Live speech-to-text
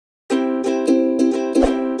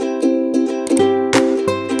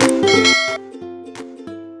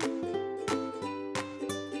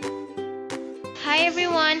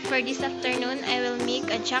for this afternoon, I will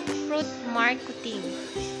make a jackfruit marcoting.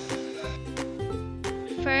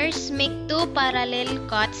 First, make 2 parallel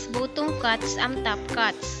cuts, bottom cuts and top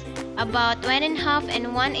cuts, about 1.5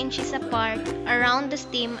 and 1 inches apart around the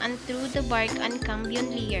stem and through the bark and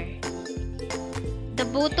cambium layer. The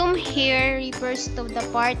bottom here refers to the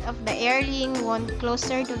part of the air-laying wound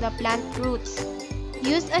closer to the plant roots.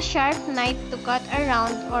 Use a sharp knife to cut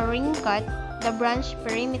around or ring cut the branch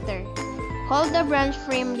perimeter. Hold the branch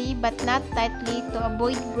firmly but not tightly to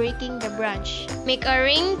avoid breaking the branch. Make a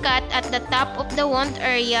ring cut at the top of the wound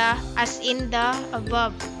area as in the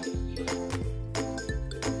above.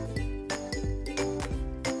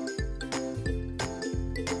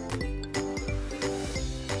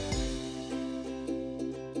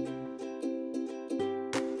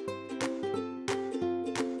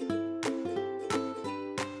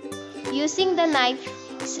 Using the knife,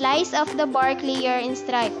 slice off the bark layer in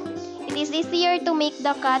stripe. It is easier to make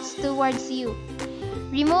the cuts towards you.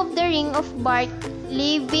 Remove the ring of bark,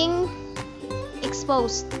 leaving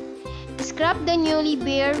exposed. Scrap the newly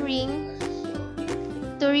bare ring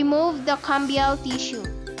to remove the cambial tissue.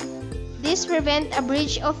 This prevents a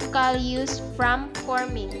bridge of callus from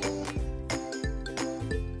forming.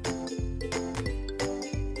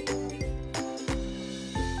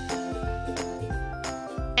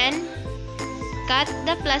 And cut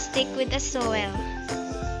the plastic with a soil.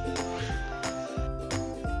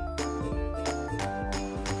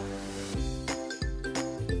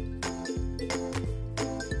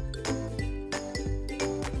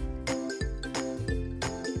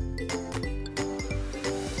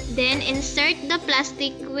 Then insert the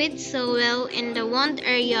plastic with soil in the wound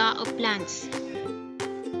area of plants.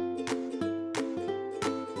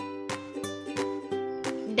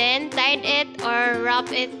 Then tie it or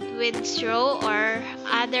wrap it with straw or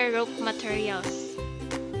other rope materials.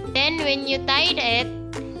 Then when you tie it,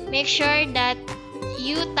 make sure that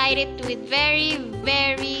you tie it with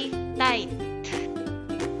very tight.